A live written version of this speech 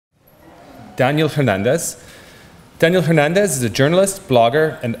Daniel Hernandez. Daniel Hernandez is a journalist,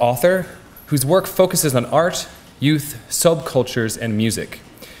 blogger, and author whose work focuses on art, youth, subcultures, and music.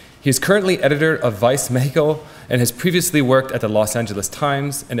 He is currently editor of Vice Mexico and has previously worked at the Los Angeles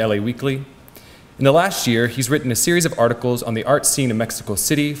Times and LA Weekly. In the last year, he's written a series of articles on the art scene in Mexico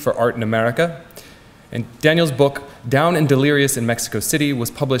City for Art in America. And Daniel's book, Down and Delirious in Mexico City, was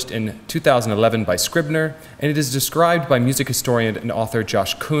published in 2011 by Scribner, and it is described by music historian and author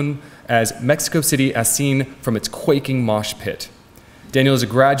Josh Kuhn as Mexico City as seen from its quaking mosh pit. Daniel is a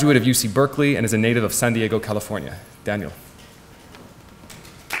graduate of UC Berkeley and is a native of San Diego, California. Daniel.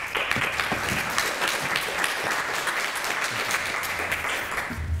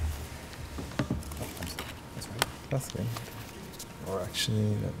 That's good. Or actually,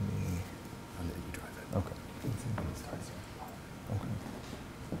 let me... I'll let you drive it. Okay. Okay.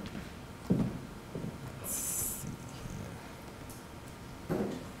 Let's see here.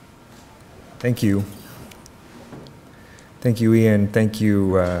 Thank you. Thank you, Ian. Thank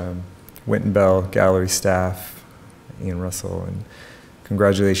you, Winton Bell Gallery staff, Ian Russell, and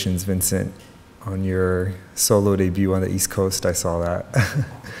congratulations, Vincent, on your solo debut on the East Coast. I saw that.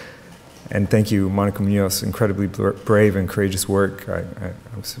 And thank you, Monica Muñoz, incredibly brave and courageous work. I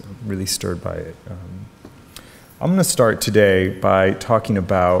was really stirred by it. I'm going to start today by talking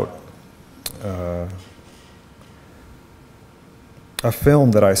about a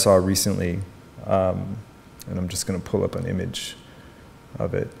film that I saw recently, and I'm just going to pull up an image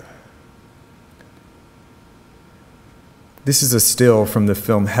of it. This is a still from the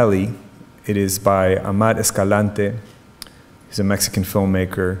film Heli. It is by Amat Escalante. He's a Mexican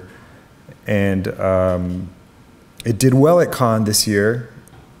filmmaker. And it did well at Cannes this year.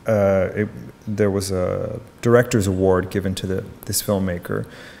 There was a director's award given to this filmmaker.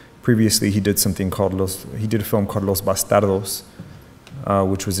 Previously, he did something called he did a film called Los Bastardos,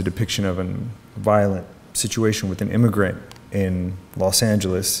 which was a depiction of a violent situation with an immigrant in Los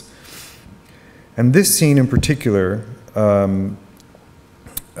Angeles. And this scene in particular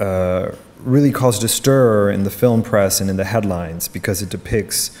really caused a stir in the film press and in the headlines because it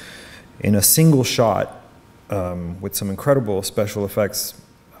depicts, in a single shot, with some incredible special effects,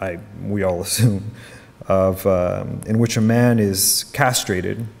 we all assume, in which a man is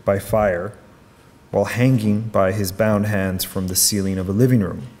castrated by fire while hanging by his bound hands from the ceiling of a living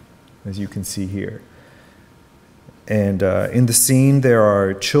room, as you can see here. And in the scene, there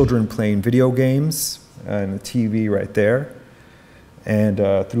are children playing video games and a TV right there. And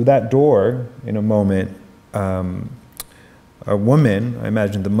through that door, in a moment, a woman, I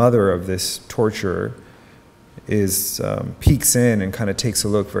imagine the mother of this torturer, peeks in and kind of takes a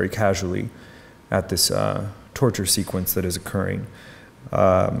look very casually at this torture sequence that is occurring.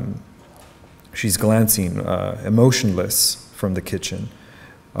 She's glancing emotionless from the kitchen.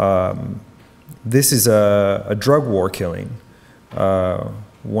 This is a drug war killing,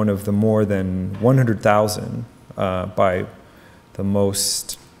 one of the more than 100,000 by the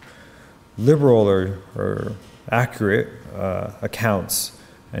most liberal or accurate accounts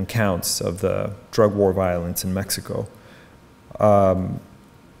and counts of the drug war violence in Mexico. And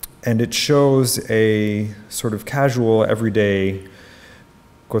it shows a sort of casual, everyday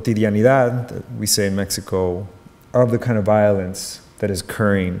cotidianidad, that we say in Mexico, of the kind of violence that is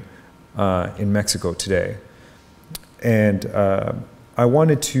occurring in Mexico today. And I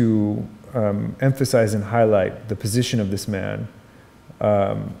wanted to emphasize and highlight the position of this man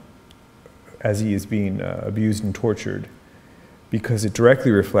as he is being abused and tortured, because it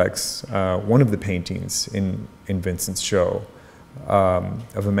directly reflects one of the paintings in Vincent's show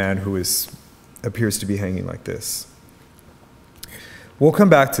of a man who appears to be hanging like this. We'll come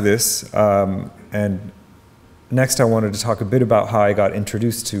back to this, and next I wanted to talk a bit about how I got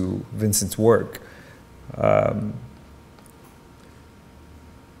introduced to Vincent's work.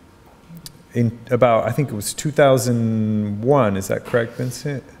 In about, I think it was 2001, is that correct,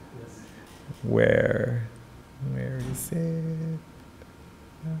 Vincent? Yes. Where is it?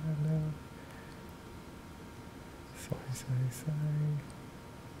 No. Sorry.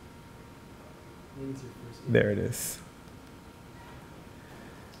 There it is.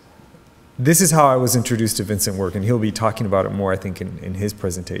 This is how I was introduced to Vincent work, and he'll be talking about it more, I think, in his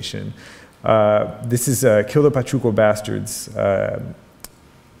presentation. This is Kill the Pachuco Bastards.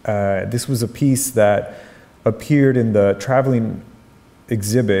 This was a piece that appeared in the traveling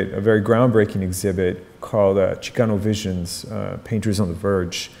exhibit, a very groundbreaking exhibit called Chicano Visions, Painters on the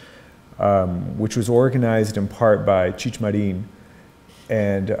Verge, which was organized in part by Chich Marin.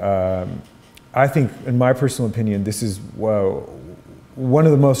 And I think, in my personal opinion, this is one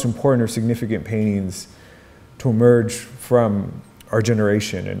of the most important or significant paintings to emerge from our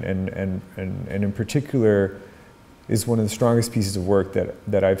generation, and in particular is one of the strongest pieces of work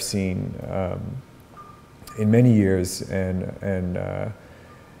that I've seen in many years, and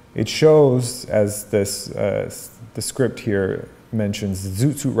it shows, as the script here mentions, the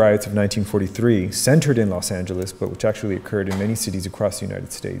Zoot Suit riots of 1943, centered in Los Angeles, but which actually occurred in many cities across the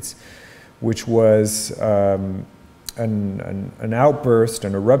United States, which was an outburst,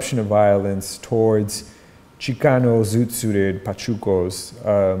 an eruption of violence towards Chicano, Zoot-suited Pachucos,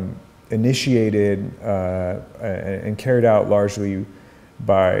 initiated and carried out largely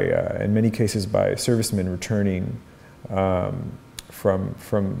by, in many cases, by servicemen returning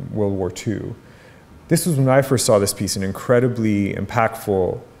from World War II. This was when I first saw this piece, an incredibly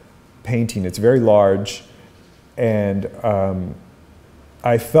impactful painting. It's very large, and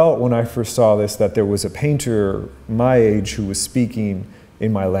I felt when I first saw this that there was a painter my age who was speaking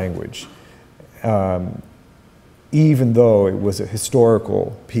in my language. Even though it was a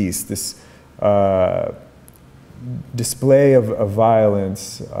historical piece, this display of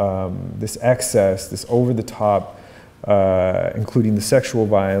violence, this excess, this over-the-top, including the sexual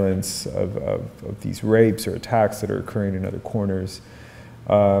violence of these rapes or attacks that are occurring in other corners,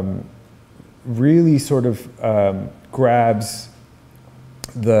 really sort of grabs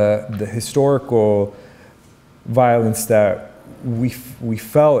the historical violence that we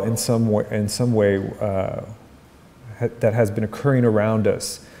felt in some way that has been occurring around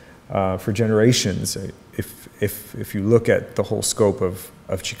us for generations, if you look at the whole scope of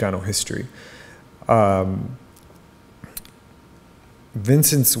Chicano history.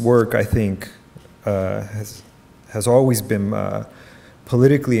 Vincent's work, I think, has always been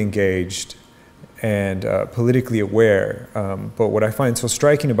politically engaged and politically aware. But what I find so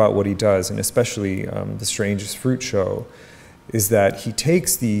striking about what he does, and especially the Strangest Fruit show, is that he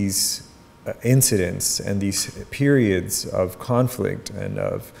takes these incidents and these periods of conflict and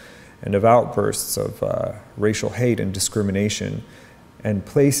of outbursts of racial hate and discrimination, and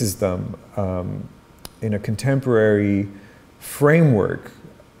places them in a contemporary framework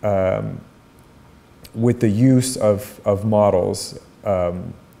with the use of models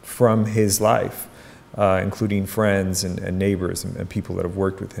from his life, including friends and neighbors and people that have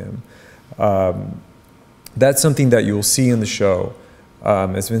worked with him. That's something that you'll see in the show.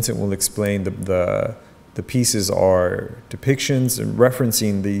 As Vincent will explain, the pieces are depictions and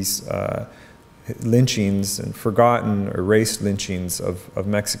referencing these lynchings and forgotten, erased lynchings of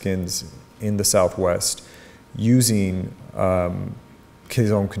Mexicans in the Southwest using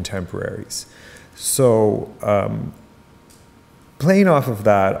his own contemporaries. So playing off of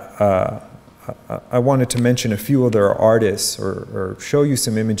that, I wanted to mention a few other artists or show you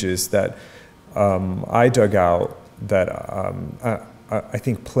some images that I dug out that I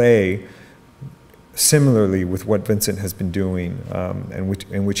think play similarly with what Vincent has been doing, and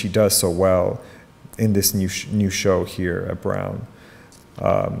which he does so well in this new show here at Brown.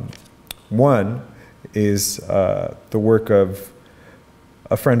 One is the work of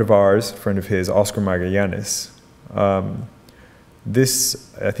a friend of ours, a friend of his, Oscar Magallanes.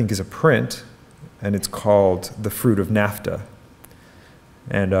 This, I think, is a print, and it's called The Fruit of NAFTA.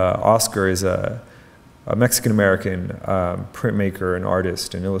 And Oscar is a Mexican-American printmaker and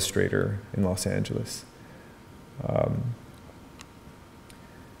artist and illustrator in Los Angeles.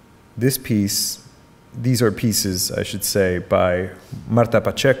 These are pieces, I should say, by Marta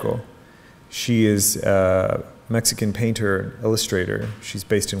Pacheco. She is a Mexican painter and illustrator. She's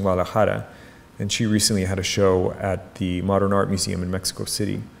based in Guadalajara, and she recently had a show at the Modern Art Museum in Mexico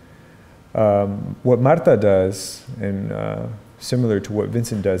City. What Marta does, and similar to what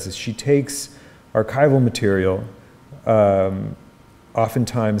Vincent does, is she takes archival material,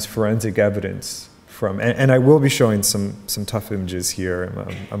 oftentimes forensic evidence from, and I will be showing some tough images here.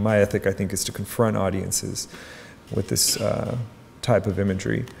 My ethic, I think, is to confront audiences with this type of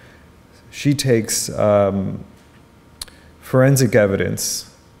imagery. She takes forensic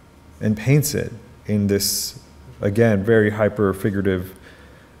evidence and paints it in this, again, very hyper-figurative,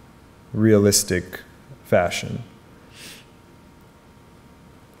 realistic fashion.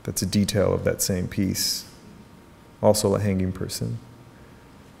 That's a detail of that same piece. Also a hanging person.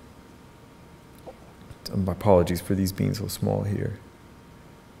 My apologies for these being so small here.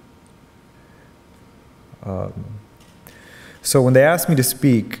 So when they asked me to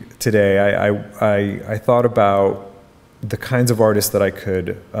speak today, I thought about the kinds of artists that I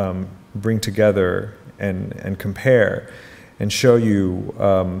could bring together and compare and show you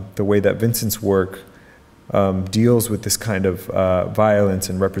the way that Vincent's work deals with this kind of violence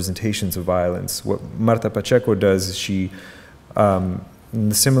and representations of violence. What Marta Pacheco does is she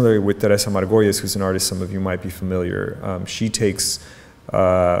similarly with Teresa Margolles, who's an artist some of you might be familiar, she takes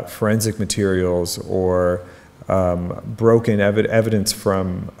forensic materials or broken evidence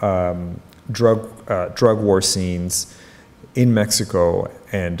from drug war scenes in Mexico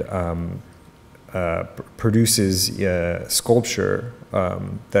and produces sculpture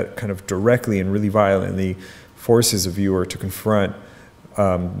that kind of directly and really violently forces a viewer to confront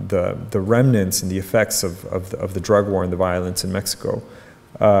the remnants and the effects of the drug war and the violence in Mexico.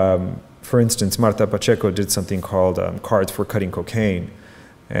 For instance, Marta Pacheco did something called cards for cutting cocaine,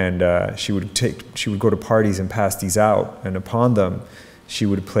 and she would go to parties and pass these out, and upon them she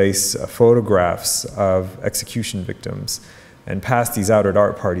would place photographs of execution victims and pass these out at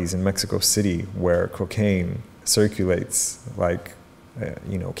art parties in Mexico City, where cocaine circulates like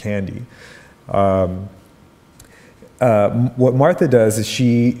candy. What Martha does is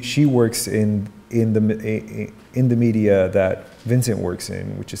she works in the media that Vincent works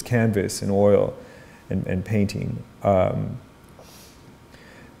in, which is canvas and oil and painting.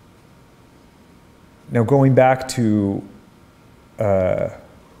 Now going back to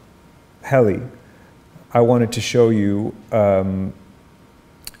Heli, I wanted to show you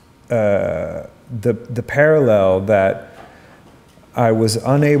the parallel that I was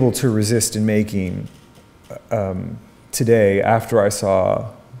unable to resist in making today after I saw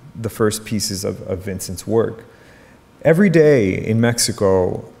the first pieces of Vincent's work. Every day in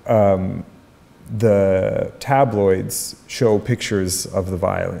Mexico, the tabloids show pictures of the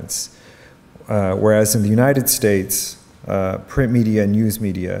violence, whereas in the United States, print media and news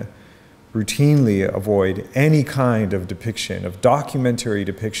media routinely avoid any kind of depiction, of documentary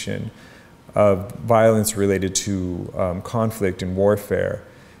depiction of violence related to conflict and warfare.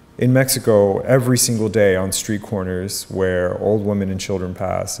 In Mexico, every single day on street corners where old women and children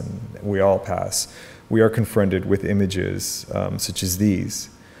pass, and we all pass, we are confronted with images such as these.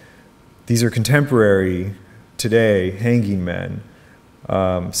 These are contemporary, today, hanging men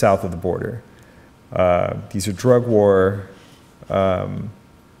south of the border. These are drug war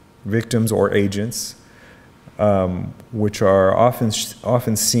victims or agents, which are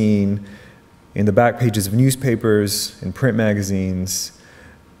often seen in the back pages of newspapers, in print magazines,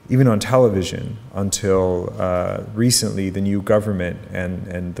 even on television, until recently the new government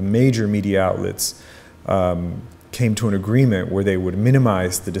and the major media outlets came to an agreement where they would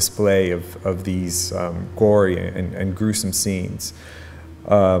minimize the display of these gory and gruesome scenes.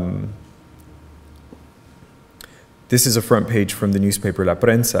 This is a front page from the newspaper La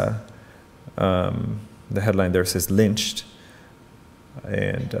Prensa. The headline there says lynched.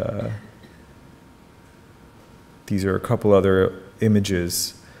 And these are a couple other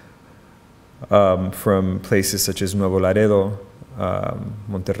images from places such as Nuevo Laredo,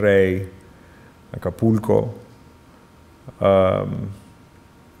 Monterrey, Acapulco,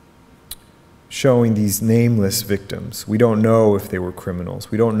 showing these nameless victims. We don't know if they were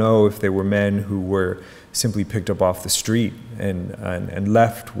criminals. We don't know if they were men who were simply picked up off the street and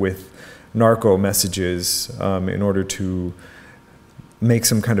left with narco messages in order to make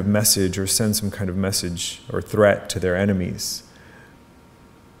some kind of message or send some kind of message or threat to their enemies.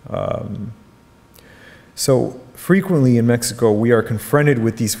 So frequently in Mexico, we are confronted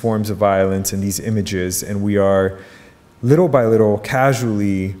with these forms of violence and these images, and we are little by little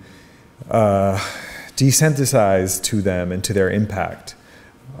casually desensitized to them and to their impact.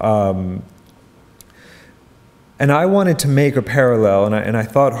 And I wanted to make a parallel, and I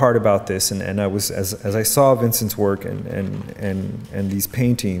thought hard about this, and I was, as I saw Vincent's work and these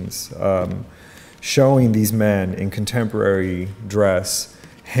paintings showing these men in contemporary dress,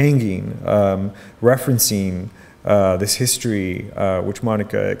 hanging, referencing this history, which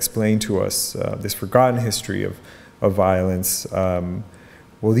Monica explained to us, this forgotten history of violence.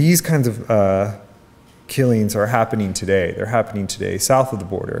 Well, these kinds of killings are happening today. They're happening today south of the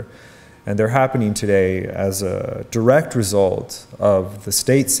border. And they're happening today as a direct result of the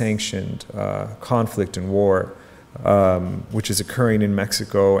state-sanctioned conflict and war, which is occurring in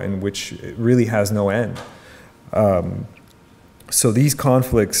Mexico and which really has no end. So these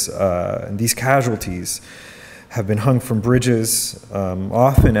conflicts and these casualties have been hung from bridges,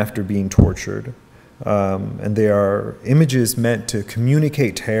 often after being tortured. And they are images meant to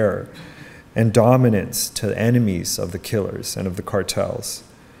communicate terror and dominance to enemies of the killers and of the cartels.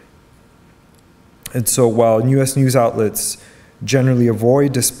 And so while U.S. news outlets generally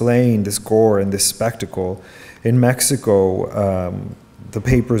avoid displaying this gore and this spectacle, in Mexico, the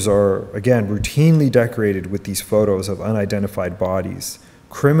papers are, again, routinely decorated with these photos of unidentified bodies,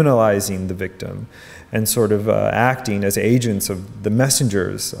 criminalizing the victim and sort of acting as agents of the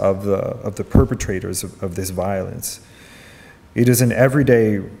messengers of the perpetrators of this violence. It is an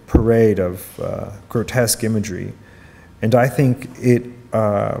everyday parade of grotesque imagery, and I think it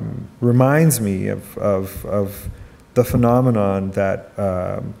reminds me of the phenomenon that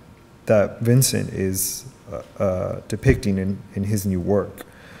that Vincent is depicting in his new work.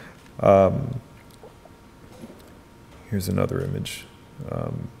 Here's another image.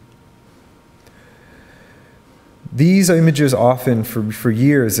 These images often, for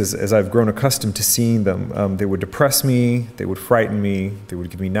years, as I've grown accustomed to seeing them, they would depress me, they would frighten me, they would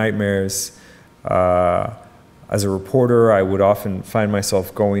give me nightmares. As a reporter, I would often find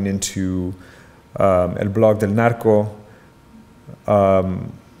myself going into El Blog del Narco,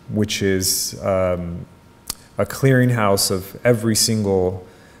 which is a clearinghouse of every single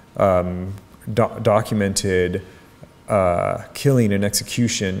documented killing and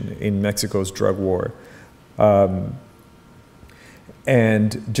execution in Mexico's drug war.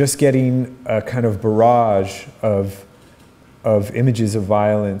 And just getting a kind of barrage of images of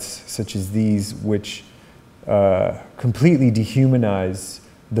violence such as these, which completely dehumanize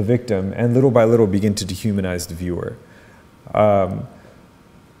the victim and little by little begin to dehumanize the viewer.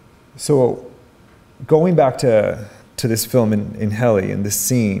 So going back to this film in Heli, in this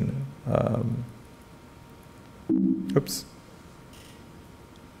scene, oops.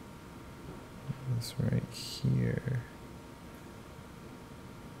 That's right here.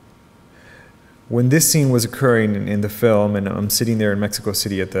 When this scene was occurring in the film, and I'm sitting there in Mexico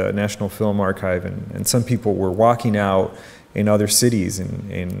City at the National Film Archive, and some people were walking out in other cities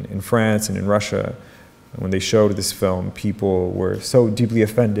in France and in Russia. When they showed this film, people were so deeply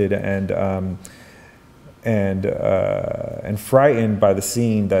offended and frightened by the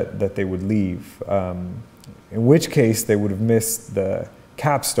scene that they would leave. In which case, they would have missed the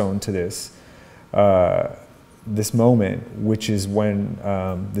capstone to this moment, which is when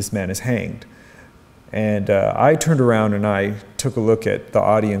this man is hanged. And I turned around and I took a look at the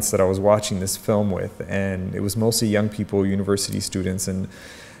audience that I was watching this film with, and it was mostly young people, university students, and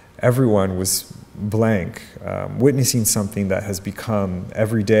everyone was blank, witnessing something that has become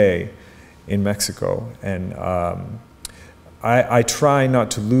every day in Mexico. And I try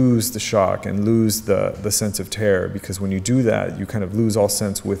not to lose the shock and lose the sense of terror, because when you do that, you kind of lose all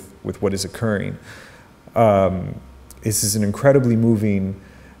sense with what is occurring. This is an incredibly moving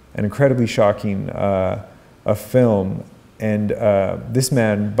and incredibly shocking a film, and this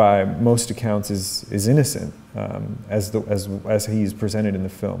man, by most accounts, is innocent, as he is presented in the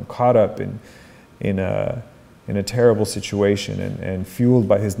film, caught up in a terrible situation and fueled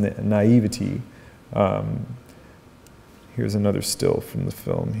by his naivety. Here's another still from the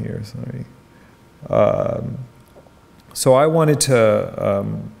film here, sorry. So I wanted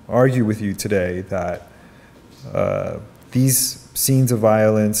to argue with you today that these scenes of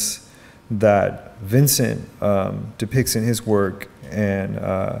violence that Vincent depicts in his work and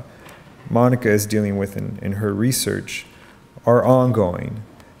Monica is dealing with in her research are ongoing,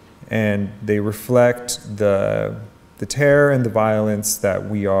 and they reflect the terror and the violence that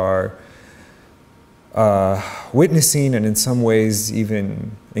we are witnessing and in some ways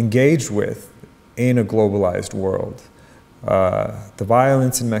even engaged with in a globalized world. The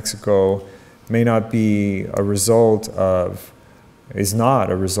violence in Mexico may not be a result of, is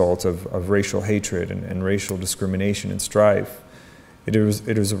not a result of racial hatred and racial discrimination and strife. It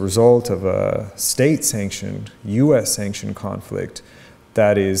is a result of a state-sanctioned, US-sanctioned conflict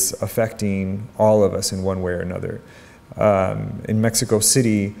that is affecting all of us in one way or another. In Mexico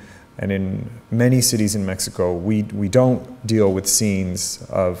City, and in many cities in Mexico, we don't deal with scenes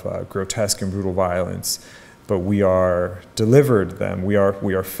of grotesque and brutal violence, but we are delivered them. We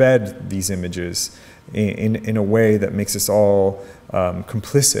are fed these images in a way that makes us all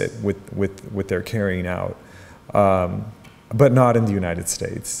complicit with their carrying out. But not in the United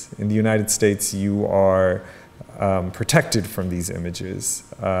States. In the United States, you are protected from these images.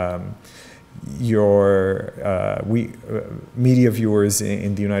 Media viewers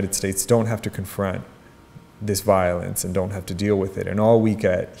in the United States don't have to confront this violence and don't have to deal with it. And all we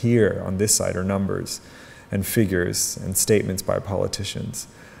get here on this side are numbers and figures and statements by politicians.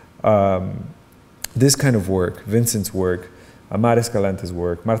 This kind of work, Vincent's work, Amar Escalante's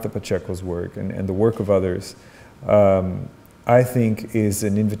work, Marta Pacheco's work, and the work of others, I think is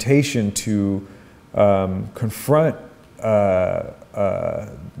an invitation to confront the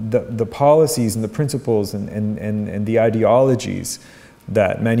policies and the principles and the ideologies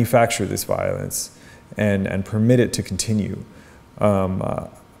that manufacture this violence and permit it to continue.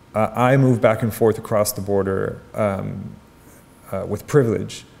 I move back and forth across the border with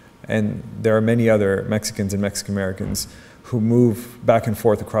privilege, and there are many other Mexicans and Mexican Americans who move back and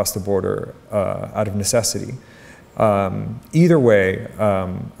forth across the border out of necessity. Either way,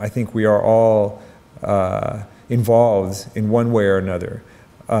 I think we are all involved in one way or another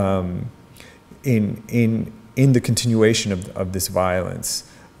in the continuation of this violence.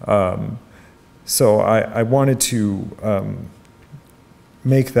 So I wanted to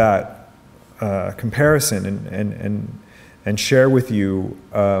make that comparison and share with you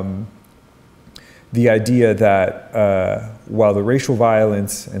the idea that while the racial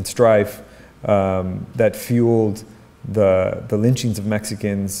violence and strife that fueled the lynchings of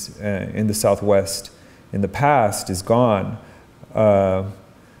Mexicans in the Southwest in the past is gone,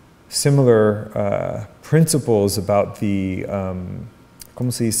 similar principles about the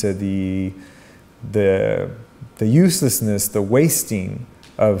 ¿cómo se dice? The uselessness, the wasting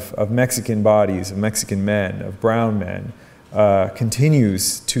of Mexican bodies, of Mexican men, of brown men,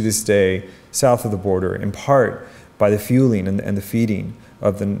 continues to this day south of the border, in part by the fueling and the feeding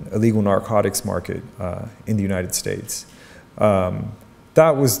of the illegal narcotics market in the United States.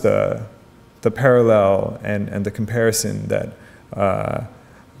 That was the parallel and the comparison that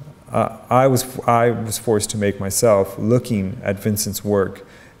I was forced to make myself, looking at Vincent's work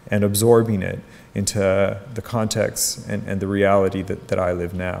and absorbing it into the context and the reality that I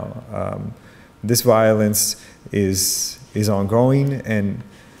live now. This violence is ongoing, and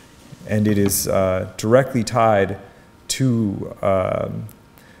it is directly tied to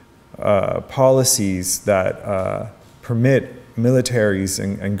policies that permit militaries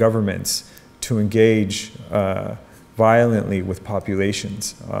and governments to engage violently with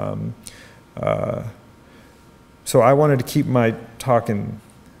populations. So I wanted to keep my talk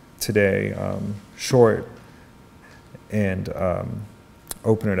today short and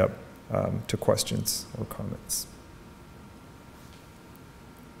open it up to questions or comments.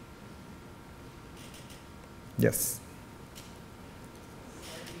 Yes.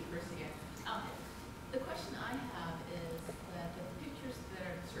 The question I have is that the pictures that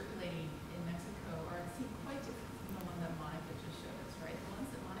are circulating in Mexico seem quite different from the one that Monica just showed us, right? The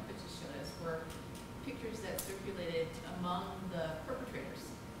ones that Monica just showed us were pictures that circulated among the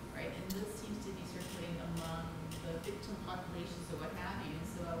perpetrators, right? And this seems to be circulating among the victim populations or what have you. And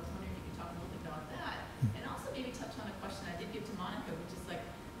so I was wondering if you could talk a little bit about that. And also maybe touch on a question I did give to Monica, which is like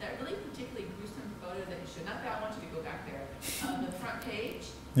that really particularly gruesome photo that you showed. Not that I want you to go back there. The front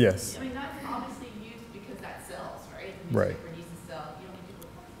page. Yes. I mean, that's obviously used because that sells, right? The Right. newspaper needs to sell. You don't need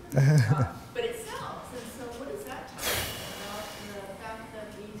people to but it sells. And so what does that tell us about the fact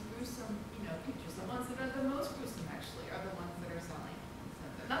that these gruesome, pictures, the ones that are the most gruesome actually, are the ones that are selling?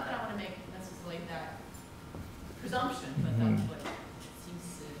 So, not that I want to make necessarily that presumption, but that's what it seems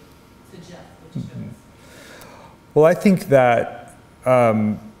to suggest, which shows. Well, I think that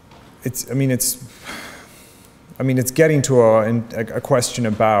it's getting to a question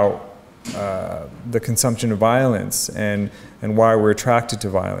about the consumption of violence and why we're attracted to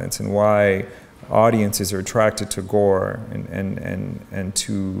violence and why audiences are attracted to gore and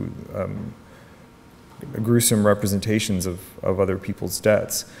to gruesome representations of other people's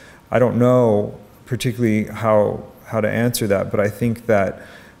deaths. I don't know particularly how to answer that, but I think that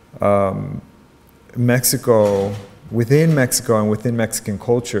Mexico and within Mexican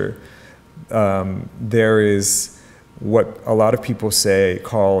culture, there is what a lot of people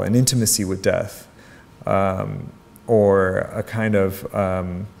call an intimacy with death, or a kind of,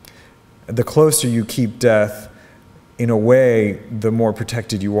 the closer you keep death, in a way, the more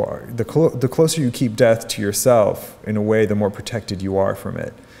protected you are. The closer you keep death to yourself, in a way, the more protected you are from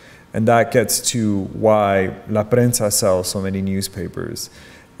it. And that gets to why La Prensa sells so many newspapers,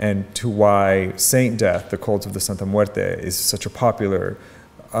 and to why Saint Death, the cult of the Santa Muerte, is such a popular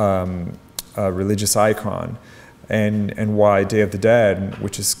religious icon, and why Day of the Dead,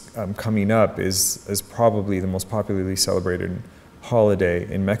 which is coming up, is probably the most popularly celebrated holiday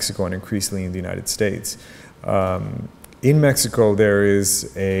in Mexico and increasingly in the United States. In Mexico, there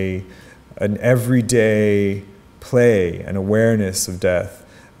is an everyday play and awareness of death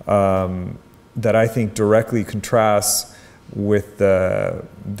that I think directly contrasts with the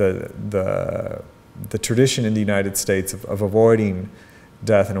tradition in the United States of avoiding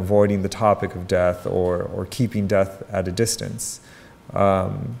death and avoiding the topic of death or keeping death at a distance.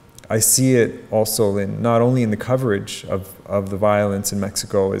 I see it also not only in the coverage of the violence in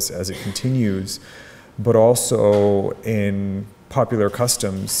Mexico as it continues, but also in popular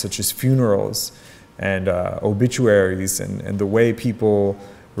customs such as funerals and obituaries and the way people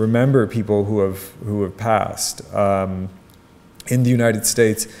remember people who have passed. In the United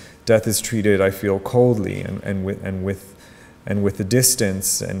States, death is treated, I feel, coldly and with a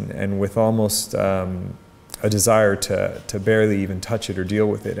distance and with almost a desire to barely even touch it or deal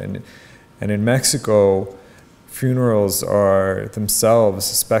with it. And in Mexico, funerals are themselves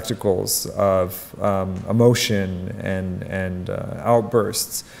spectacles of emotion and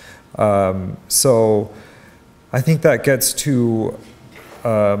outbursts. So I think that gets to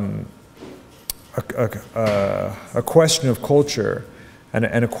a question of culture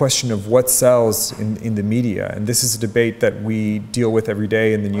and a question of what sells in the media. And this is a debate that we deal with every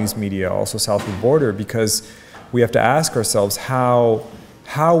day in the news media, also south of the border, because we have to ask ourselves how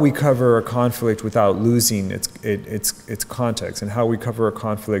we cover a conflict without losing its context, and how we cover a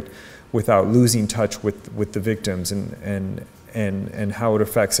conflict without losing touch with the victims and how it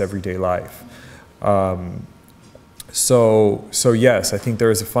affects everyday life. So yes, I think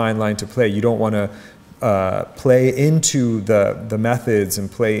there is a fine line to play. You don't want to play into the methods and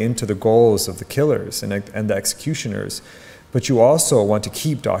play into the goals of the killers and the executioners, but you also want to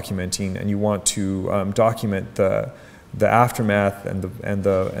keep documenting, and you want to document the aftermath and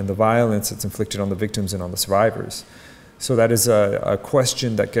the violence that's inflicted on the victims and on the survivors. So that is a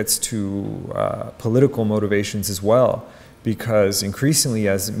question that gets to political motivations as well, because increasingly,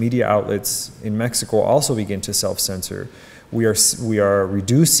 as media outlets in Mexico also begin to self-censor, we are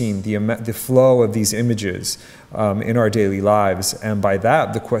reducing the flow of these images in our daily lives, and by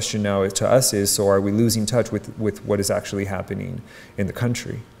that, the question now to us is: so are we losing touch with what is actually happening in the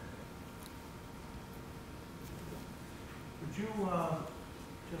country? Would you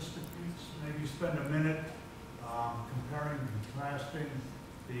just maybe spend a minute comparing and contrasting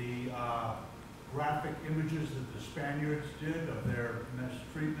the graphic images that the Spaniards did of their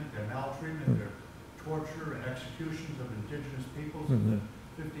mistreatment, their maltreatment, their torture and executions of indigenous peoples in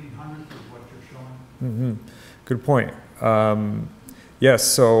the 1500s is what you're showing? Good point. Yes,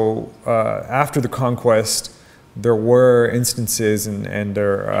 so after the conquest, there were instances and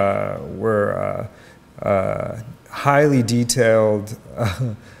there were highly detailed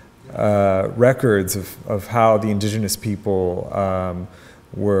records of how the indigenous people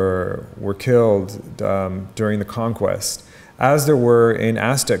were killed during the conquest, as there were in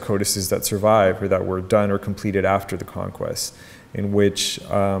Aztec codices that survive or that were done or completed after the conquest, in which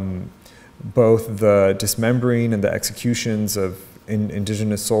both the dismembering and the executions of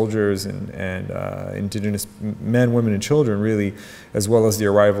indigenous soldiers and indigenous men, women, and children, really, as well as the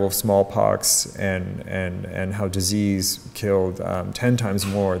arrival of smallpox and how disease killed 10 times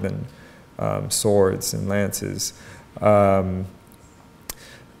more than swords and lances.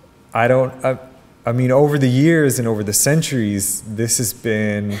 I mean, over the years and over the centuries, this has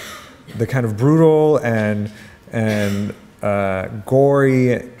been the kind of brutal and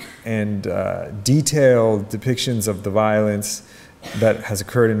gory and detailed depictions of the violence that has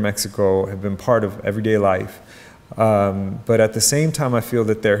occurred in Mexico have been part of everyday life. But at the same time, I feel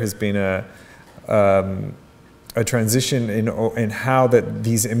that there has been a transition in how that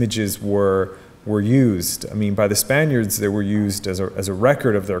these images were used. I mean, by the Spaniards, they were used as a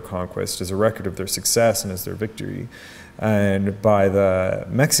record of their conquest, as a record of their success and as their victory. And by the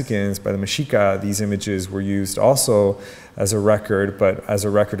Mexicans, by the Mexica, these images were used also as a record, but as a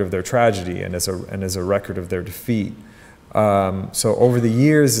record of their tragedy and as a record of their defeat. So over the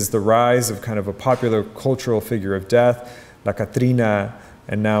years, is the rise of kind of a popular cultural figure of death, La Catrina,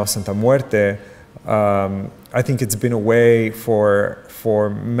 and now Santa Muerte. I think it's been a way for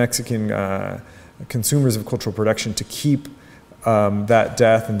Mexican consumers of cultural production to keep that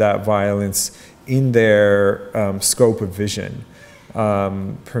death and that violence in their scope of vision,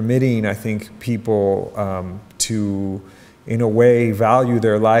 permitting, I think, people to, in a way, value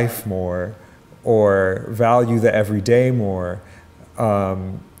their life more or value the everyday more,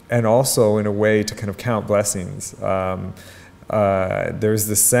 and also, in a way, to kind of count blessings. There's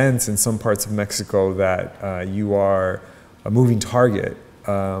this sense in some parts of Mexico that you are a moving target.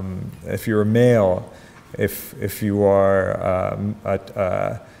 If you're a male, if you are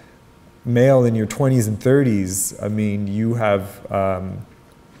a male in your 20s and 30s, I mean, you have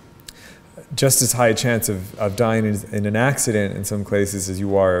just as high a chance of dying in an accident in some places as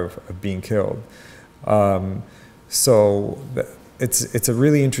you are of being killed. So it's a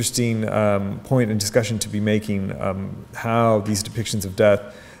really interesting point and discussion to be making, how these depictions of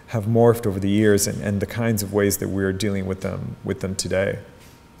death have morphed over the years and the kinds of ways that we're dealing with them today.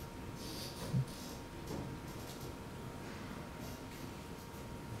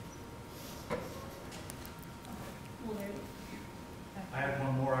 I have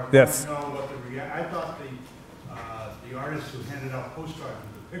one more. I Yes. want to know what I thought the artists who handed out postcards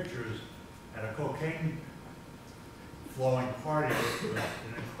with the pictures at a cocaine flowing party was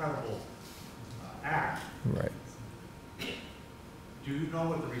an incredible act. Right. Do you know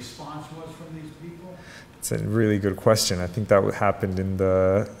what the response was from these people? It's a really good question. I think that happened in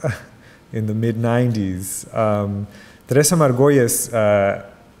the in the mid-90s. Teresa Margolles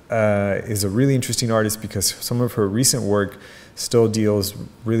is a really interesting artist because some of her recent work still deals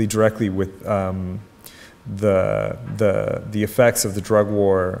really directly with the effects of the drug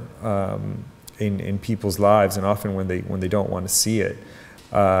war in people's lives, and often when they don't want to see it.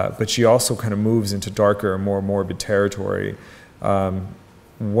 But she also kind of moves into darker, more morbid territory.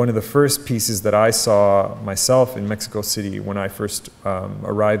 One of the first pieces that I saw myself in Mexico City when I first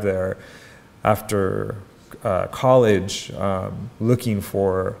arrived there after college, looking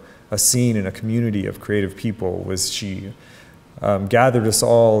for a scene in a community of creative people, was she gathered us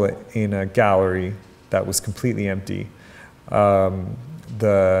all in a gallery that was completely empty.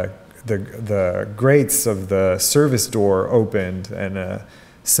 The grates of the service door opened, and a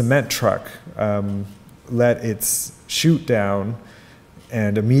cement truck let its chute down,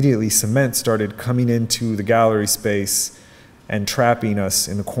 and immediately cement started coming into the gallery space and trapping us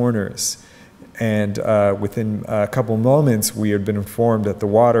in the corners. And within a couple moments, we had been informed that the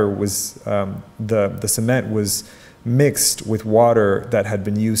water was, the cement was mixed with water that had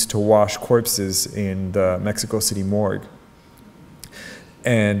been used to wash corpses in the Mexico City morgue.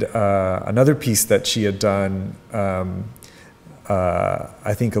 And another piece that she had done,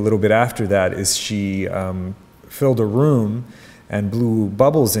 I think a little bit after that, is she filled a room and blew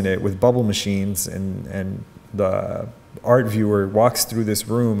bubbles in it with bubble machines, and the art viewer walks through this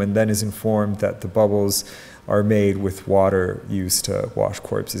room and then is informed that the bubbles are made with water used to wash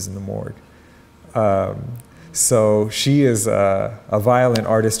corpses in the morgue. So she is a violent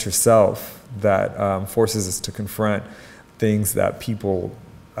artist herself that forces us to confront things that people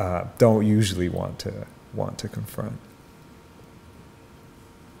don't usually want to confront.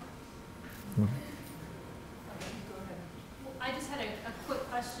 I just had a quick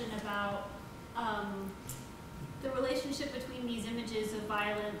question about the relationship between these images of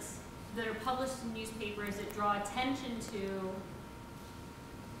violence that are published in newspapers that draw attention to,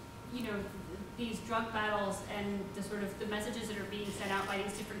 you know, these drug battles and the sort of the messages that are being sent out by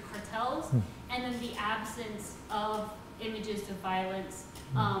these different cartels, and then the absence of images of violence.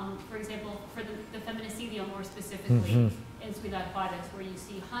 For example, for the feminicidio more specifically in Ciudad Juarez, where you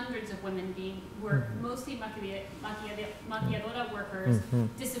see hundreds of women being mostly maquilladora workers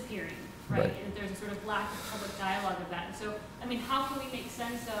disappearing, right? And there's a sort of lack of public dialogue of that. And so, I mean, how can we make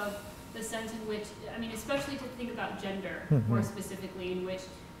sense of the sense in which, I mean, especially to think about gender more specifically, in which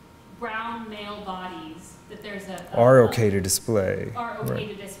brown male bodies, that there's are okay to display. Are okay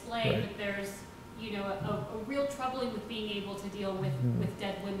to display, but there's, you know, a real troubling with being able to deal with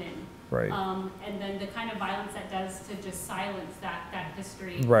dead women. Right. And then the kind of violence that does to just silence that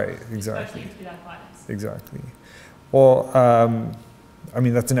history. Right, exactly. Especially in Ciudad Juarez. Exactly. Well, I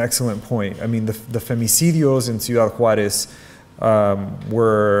mean, that's an excellent point. I mean, the femicidios in Ciudad Juarez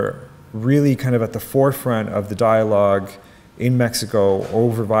were really kind of at the forefront of the dialogue in Mexico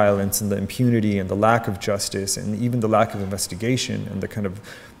over violence and the impunity and the lack of justice and even the lack of investigation and the kind of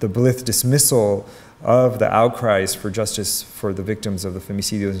the blith dismissal of the outcries for justice for the victims of the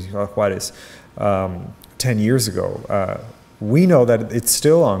femicidios in Ciudad Juarez 10 years ago. We know that it's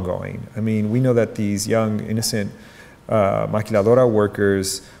still ongoing. I mean, we know that these young, innocent maquiladora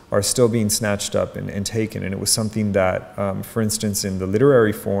workers are still being snatched up and taken. And it was something that, for instance, in the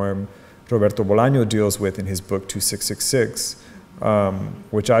literary form, Roberto Bolaño deals with in his book 2666,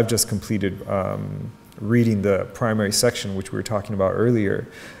 which I've just completed reading the primary section, which we were talking about earlier,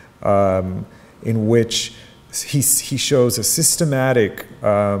 in which he shows a systematic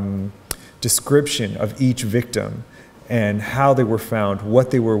description of each victim and how they were found,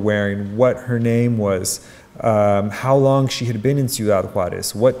 what they were wearing, what her name was, how long she had been in Ciudad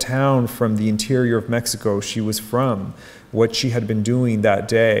Juarez, what town from the interior of Mexico she was from, what she had been doing that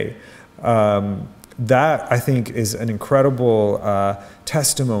day. That, I think, is an incredible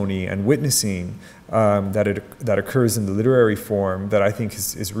testimony and witnessing that occurs in the literary form that I think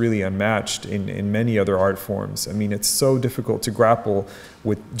is really unmatched in many other art forms. I mean, it's so difficult to grapple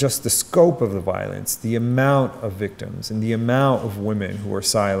with just the scope of the violence, the amount of victims, and the amount of women who are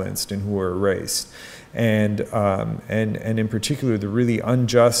silenced and who are erased, and in particular the really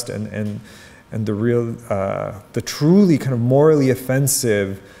unjust and the real the truly kind of morally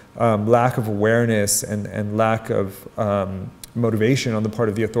offensive lack of awareness and lack of motivation on the part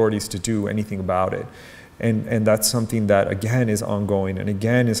of the authorities to do anything about it. And that's something that, again, is ongoing and,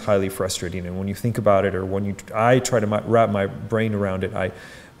 again, is highly frustrating. And when you think about it, or when I try to wrap my brain around it, I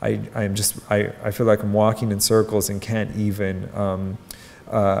feel like I'm walking in circles and can't even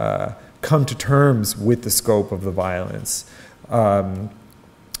come to terms with the scope of the violence.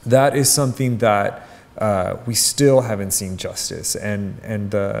 That is something that we still haven't seen justice,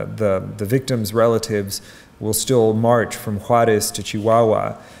 and the victims' relatives will still march from Juarez to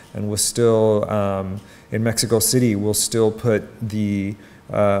Chihuahua, and will still, in Mexico City, will still put the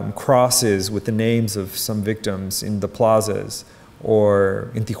crosses with the names of some victims in the plazas,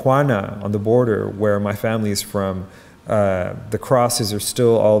 or in Tijuana on the border where my family is from, the crosses are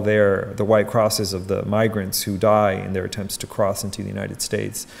still all there, the white crosses of the migrants who die in their attempts to cross into the United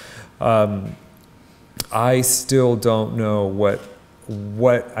States. I still don't know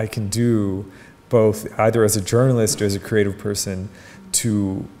what I can do, both either as a journalist or as a creative person,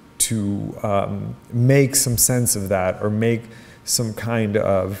 to make some sense of that, or make some kind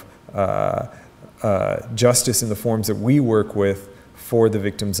of justice in the forms that we work with for the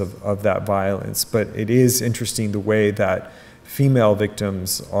victims of that violence. But it is interesting the way that female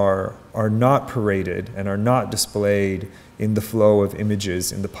victims are not paraded and are not displayed in the flow of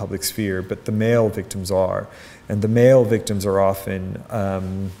images in the public sphere, but the male victims are. And the male victims are often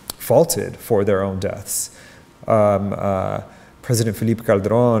faulted for their own deaths. President Felipe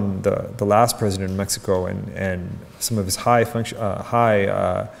Calderón, the last president of Mexico, and some of his high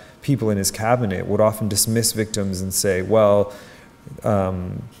people in his cabinet would often dismiss victims and say, well,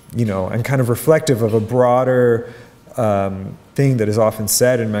 you know, and kind of reflective of a broader thing that is often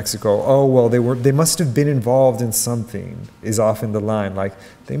said in Mexico, oh, well, they must have been involved in something, is often the line, like,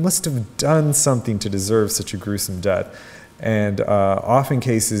 they must have done something to deserve such a gruesome death. And often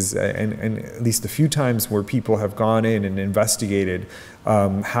cases, and at least a few times where people have gone in and investigated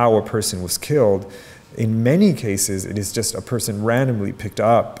how a person was killed, in many cases it is just a person randomly picked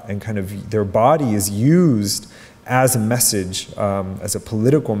up, and kind of their body is used as a message, as a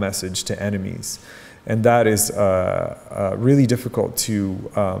political message to enemies. And that is really difficult to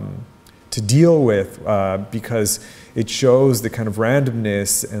deal with, because it shows the kind of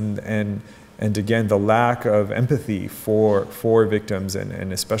randomness and again, the lack of empathy for victims,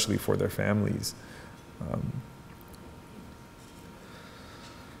 and especially for their families.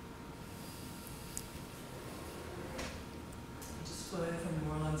 Just flew in from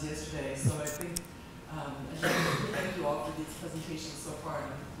New Orleans yesterday, so I think, thank you all for these presentations so far,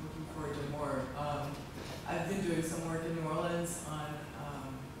 and I'm looking forward to more. I've been doing some work in New Orleans on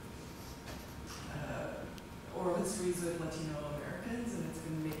oral histories with Latino Americans, and it's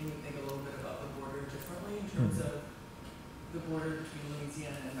been making me think a little bit about the border differently in terms of the border between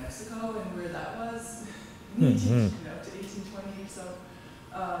Louisiana and Mexico, and where that was in up to 1820 or so.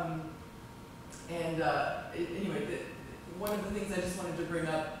 Anyway, one of the things I just wanted to bring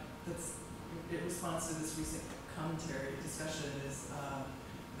up that's in response to this recent commentary discussion is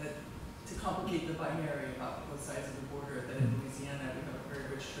that to complicate the binary about both sides of the border, that in Louisiana we have a very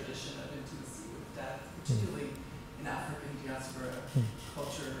rich tradition of intimacy with death, particularly in African diaspora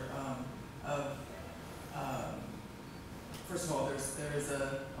culture. First of all, there is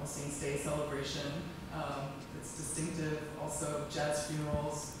a All Saints Day celebration that's distinctive. Also, jazz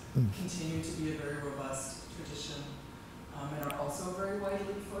funerals continue to be a very robust tradition, and are also very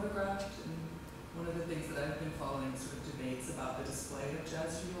widely photographed. And one of the things that I've been following is sort of debates about the display of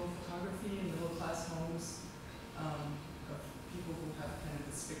jazz funeral photography in middle-class homes of people who have kind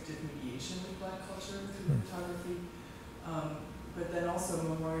of this fictive mediation with Black culture through photography. But then also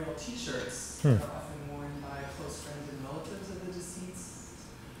memorial T-shirts that are often worn by close friends and relatives of the deceased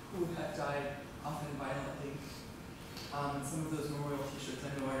who have died, often violently. Some of those memorial T-shirts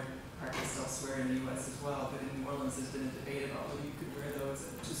I know are practiced elsewhere in the U.S. as well, but in New Orleans there's been a debate about whether you could wear those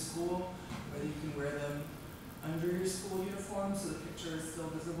to school, whether you can wear them under your school uniform so the picture is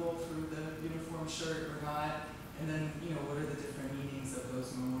still visible through the uniform shirt or not, and then, you know, what are the different meanings of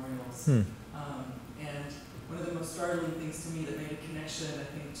those memorials. And one of the most startling things to me that made a connection, I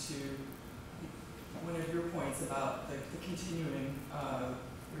think, to one of your points about the continuing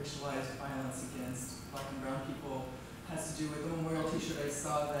racialized violence against Black and brown people has to do with the memorial T-shirt I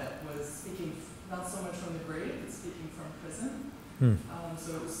saw that was speaking not so much from the grave, but speaking from prison.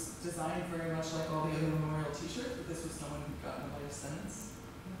 So it was designed very much like all the other memorial T-shirts, but this was someone who'd gotten a life sentence.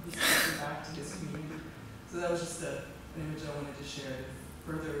 He's speaking back to his community. So that was just an image I wanted to share to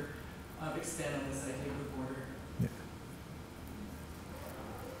further expand on this idea of the border.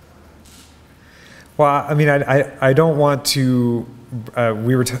 Well, I mean, I don't want to,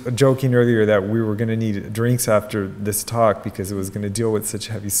 we were joking earlier that we were going to need drinks after this talk because it was going to deal with such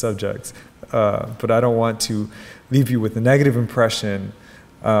heavy subjects. But I don't want to leave you with a negative impression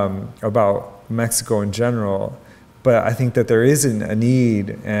about Mexico in general. But I think that there is a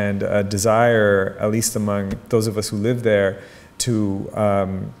need and a desire, at least among those of us who live there, to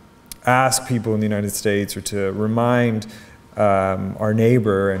ask people in the United States, or to remind our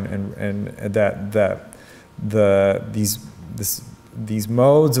neighbor and that these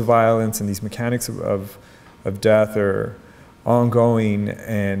modes of violence and these mechanics of death are ongoing,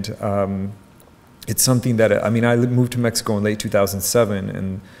 and it's something that, I mean, I moved to Mexico in late 2007,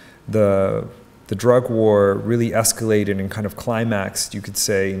 and the drug war really escalated and kind of climaxed, you could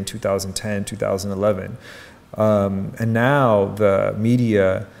say, in 2010, 2011. And now the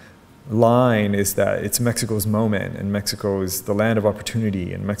media line is that it's Mexico's moment, and Mexico is the land of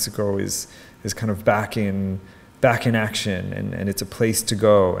opportunity, and Mexico is kind of back in action, and it's a place to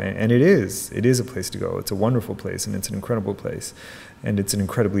go, and it is a place to go. It's a wonderful place, and it's an incredible place, and it's an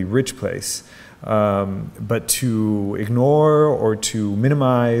incredibly rich place. But to ignore or to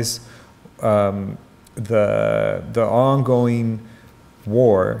minimize the ongoing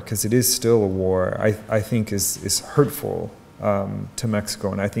war, because it is still a war, I think is hurtful to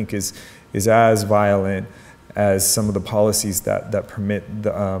Mexico, and I think is as violent as some of the policies that permit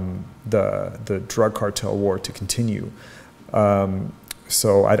the drug cartel war to continue.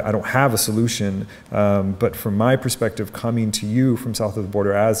 So I don't have a solution, but from my perspective, coming to you from south of the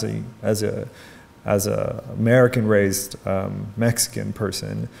border as a American-raised Mexican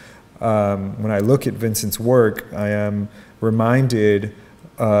person, when I look at Vincent's work, I am reminded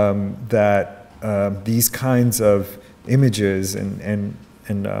that these kinds of images and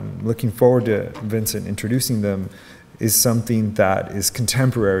looking forward to Vincent introducing them is something that is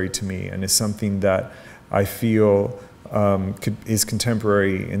contemporary to me, and is something that I feel is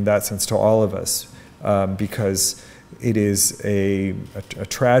contemporary in that sense to all of us, because it is a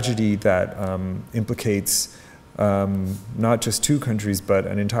tragedy that implicates not just two countries but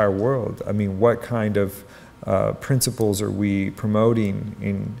an entire world. I mean, what kind of principles are we promoting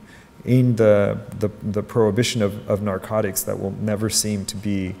in the prohibition of narcotics that will never seem to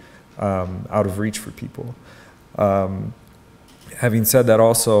be out of reach for people? Having said that,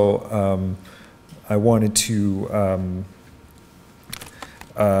 also, I wanted to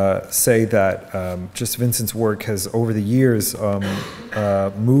say that just Vincent's work has, over the years,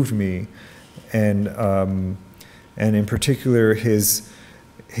 moved me, and in particular his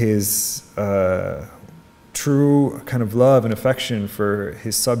true kind of love and affection for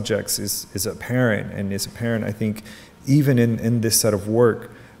his subjects is apparent, and is apparent, I think, even in this set of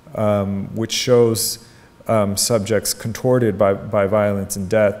work, which shows subjects contorted by violence and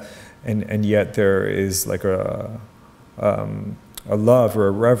death, and yet there is like a love or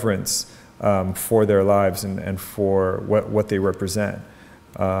a reverence for their lives and for what they represent.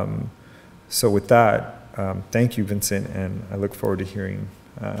 So with that, thank you, Vincent, and I look forward to hearing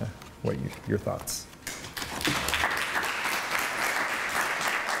your thoughts.